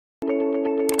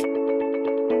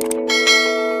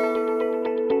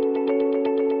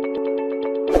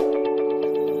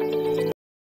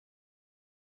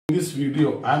In this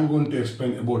video, I am going to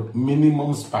explain about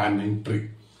minimum spanning tree.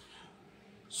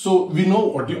 So we know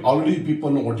what already people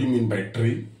know what you mean by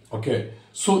tree. Okay.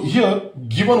 So here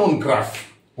given one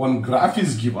graph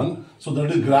is given. So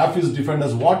that is graph is defined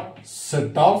as what?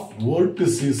 Set of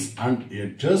vertices and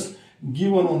edges.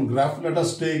 Given one graph, let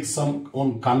us take some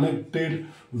one connected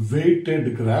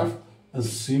weighted graph, a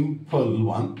simple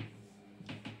one.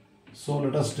 So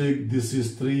let us take this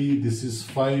is 3, this is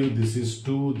 5, this is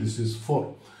 2, this is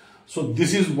 4. So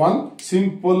this is one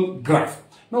simple graph.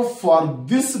 Now for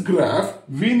this graph,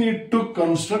 we need to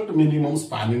construct minimum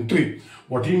spanning tree.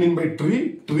 What do you mean by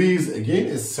tree? Tree is again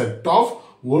a set of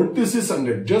vertices and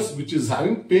edges which is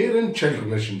having parent-child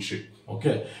relationship.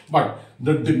 Okay, but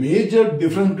the major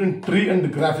difference between tree and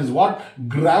graph is what?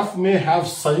 Graph may have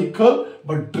cycle,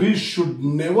 but tree should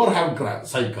never have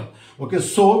cycle. Okay,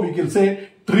 so we can say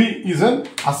tree is an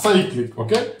acyclic.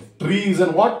 Okay, tree is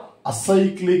an what?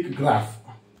 Acyclic graph.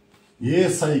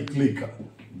 Acyclic.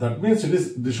 That means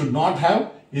they should not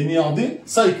have any of the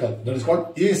cycle. That is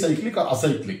called acyclic or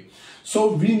acyclic.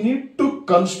 So we need to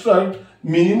construct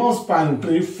minimum spanning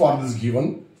tree for this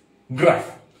given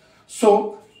graph.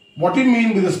 So what do you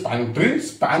mean with the spanning tree?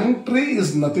 Spanning tree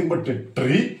is nothing but a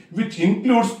tree which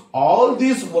includes all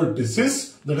these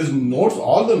vertices, that is nodes,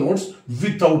 all the nodes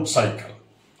without cycle.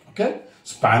 Okay.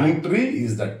 Spanning tree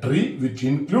is the tree which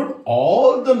includes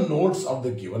all the nodes of the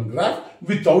given graph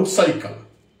without cycle.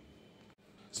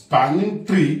 Spanning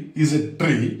tree is a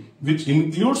tree which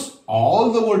includes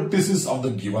all the vertices of the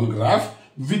given graph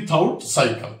without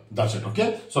cycle. That's it.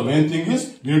 Okay. So main thing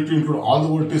is you need to include all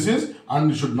the vertices and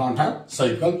you should not have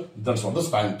cycle. That's what the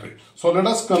spanning tree. So let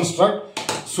us construct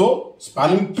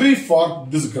spanning tree for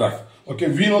this graph. Okay.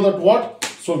 We know that what?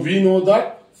 So we know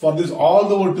that for this all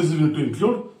the vertices we need to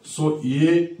include. So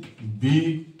A,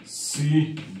 B,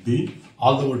 C, D,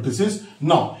 all the vertices.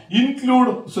 Now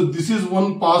include, so this is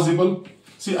one possible.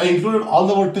 See, I included all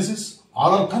the vertices,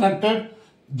 all are connected.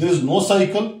 There is no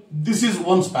cycle. This is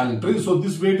one spanning tree. So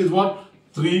this weight is what?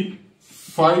 3,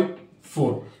 5,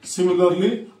 4.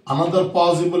 Similarly, another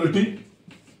possibility.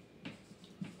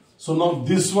 So now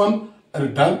this one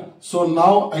return. So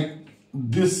now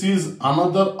this is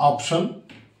another option.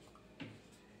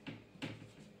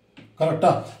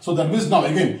 Correct? So that means now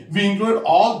again, we included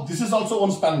all, this is also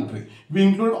one spanning tree. We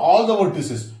included all the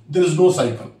vertices. There is no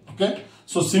cycle. Okay.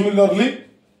 So similarly,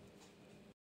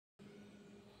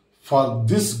 for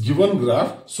this given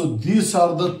graph, so these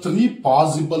are the three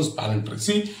possible spanning trees.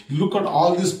 See, look at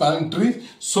all these spanning trees.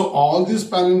 So all these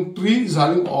spanning trees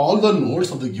having all the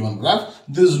nodes of the given graph,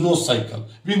 there is no cycle.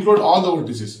 We include all the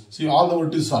vertices. See, all the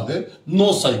vertices are there,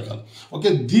 no cycle.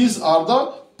 Okay, these are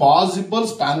the possible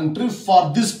spanning tree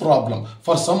for this problem.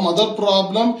 For some other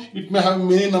problem, it may have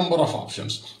many number of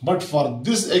options. But for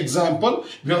this example,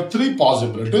 we have three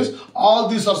possibilities. All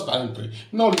these are spanning tree.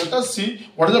 Now let us see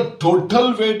what is the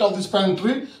total weight of this spanning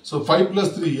tree. So 5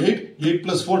 plus 3, 8, 8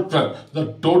 plus 4, 12.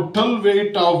 The total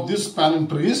weight of this spanning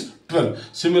tree is 12.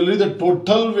 Similarly, the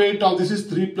total weight of this is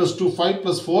 3 plus 2, 5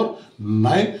 plus 4,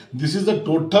 9. This is the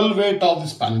total weight of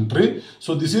this spanning tree.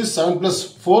 So this is 7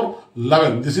 plus 4,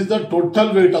 11. This is the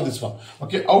total weight of this one.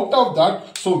 Okay, out of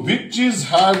that, so which is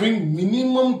having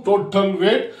minimum total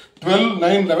weight? 12,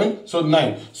 9, 11, so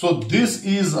 9. So this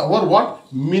is our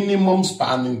what? Minimum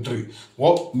spanning tree.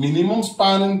 Well, minimum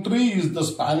spanning tree is the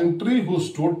spanning tree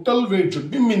whose total weight should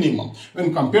be minimum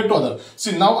when compared to other.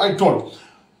 See, now I told.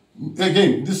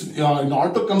 Again, this in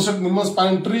order to construct minimum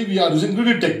spanning tree, we are using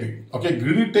greedy technique. Okay,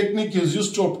 greedy technique is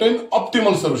used to obtain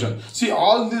optimal solution. See,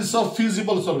 all these are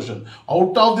feasible solution.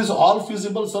 Out of this all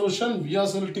feasible solution, we are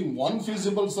selecting one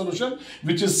feasible solution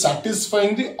which is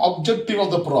satisfying the objective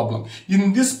of the problem.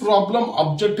 In this problem,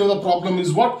 objective of the problem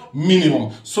is what?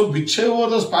 Minimum. So whichever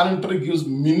the spanning tree gives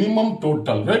minimum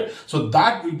total, right? So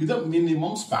that will be the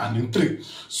minimum spanning tree.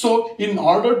 So in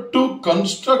order to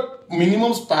construct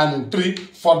minimum spanning tree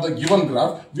for the given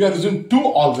graph, we are using two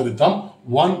algorithms.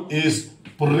 One is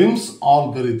Prim's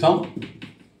algorithm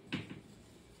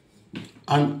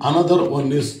and another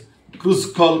one is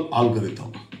Kruskal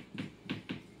algorithm.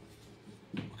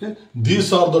 Okay,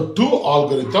 these are the two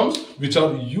algorithms which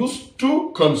are used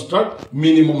to construct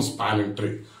minimum spanning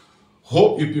tree.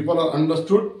 Hope you people are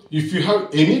understood. If you have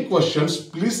any questions,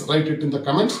 please write it in the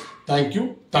comments. Thank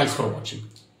you. Thanks for watching.